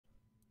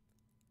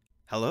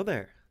Hello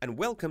there, and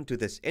welcome to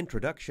this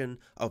introduction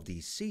of the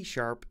C#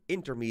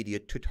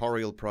 Intermediate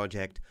tutorial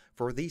project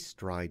for the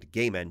Stride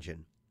game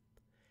engine.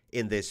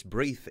 In this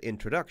brief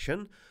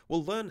introduction,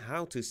 we'll learn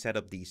how to set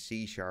up the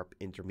C#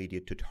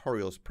 Intermediate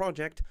tutorials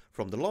project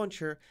from the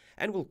launcher,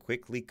 and we'll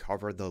quickly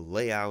cover the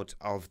layout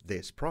of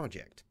this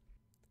project.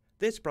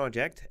 This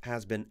project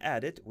has been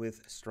added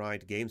with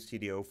Stride Game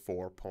Studio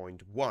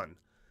 4.1.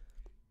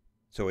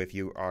 So if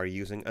you are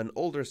using an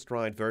older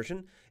Stride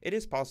version, it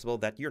is possible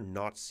that you're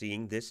not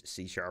seeing this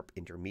C#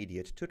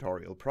 Intermediate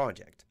tutorial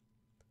project.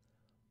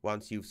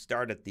 Once you've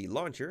started the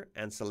launcher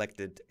and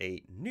selected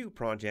a new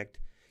project,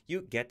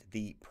 you get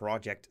the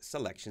project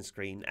selection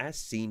screen as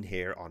seen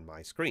here on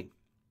my screen.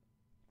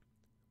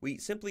 We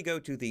simply go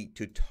to the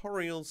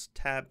Tutorials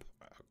tab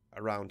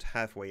around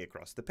halfway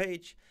across the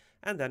page,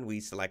 and then we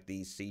select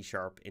the C#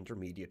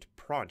 Intermediate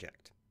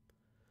project.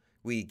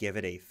 We give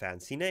it a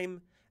fancy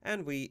name,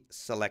 and we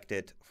select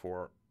it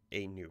for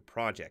a new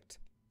project.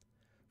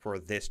 For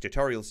this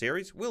tutorial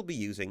series, we'll be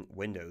using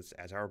Windows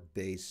as our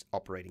base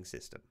operating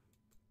system.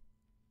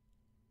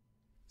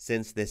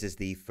 Since this is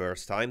the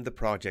first time the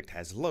project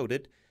has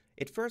loaded,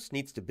 it first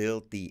needs to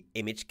build the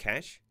image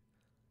cache.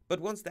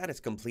 But once that is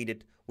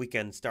completed, we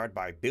can start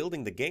by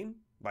building the game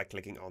by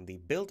clicking on the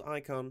build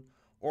icon,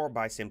 or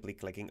by simply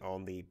clicking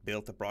on the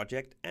build the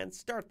project and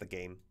start the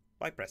game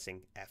by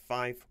pressing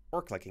F5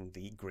 or clicking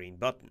the green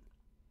button.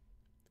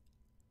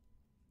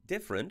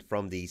 Different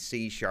from the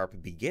C#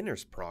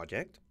 Beginners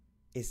project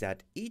is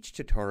that each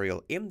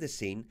tutorial in the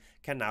scene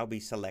can now be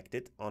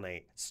selected on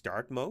a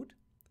Start mode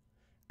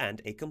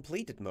and a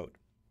Completed mode.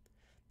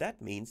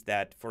 That means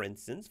that, for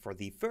instance, for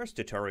the first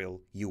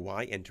tutorial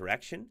UI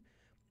interaction,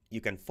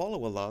 you can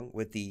follow along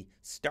with the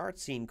start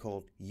scene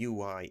called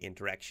UI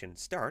Interaction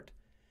Start,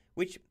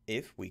 which,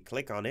 if we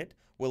click on it,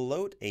 will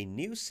load a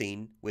new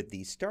scene with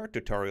the start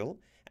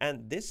tutorial,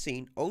 and this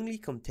scene only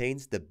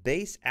contains the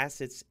base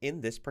assets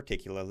in this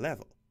particular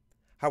level.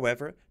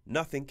 However,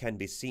 nothing can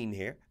be seen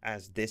here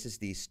as this is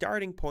the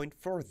starting point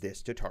for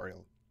this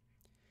tutorial.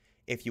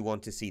 If you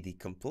want to see the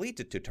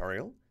completed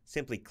tutorial,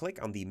 simply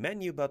click on the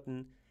menu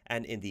button,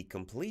 and in the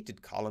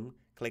completed column,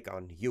 click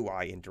on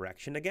UI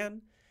interaction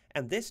again,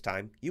 and this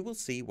time you will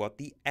see what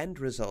the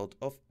end result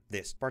of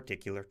this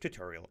particular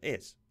tutorial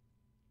is.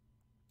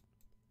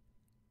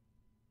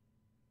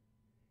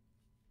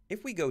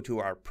 If we go to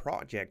our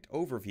project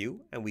overview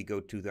and we go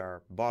to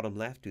our bottom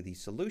left to the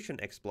Solution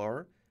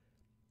Explorer,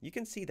 you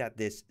can see that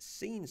this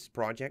Scenes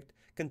project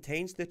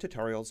contains the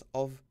tutorials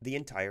of the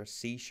entire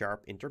C#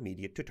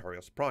 Intermediate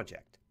tutorials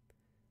project.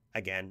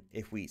 Again,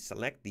 if we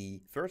select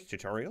the first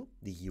tutorial,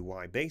 the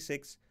UI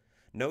Basics,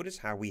 notice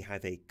how we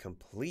have a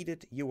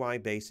Completed UI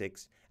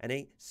Basics and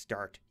a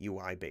Start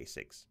UI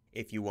Basics.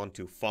 If you want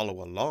to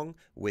follow along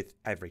with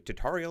every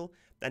tutorial,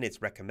 then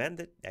it's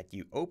recommended that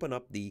you open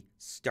up the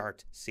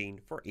Start scene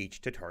for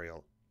each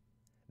tutorial.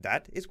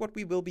 That is what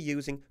we will be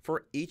using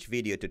for each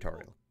video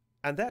tutorial.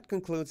 And that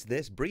concludes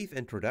this brief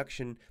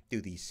introduction to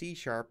the C#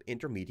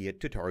 Intermediate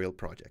tutorial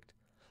project.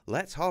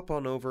 Let's hop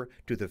on over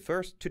to the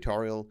first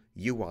tutorial,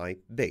 UI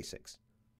Basics.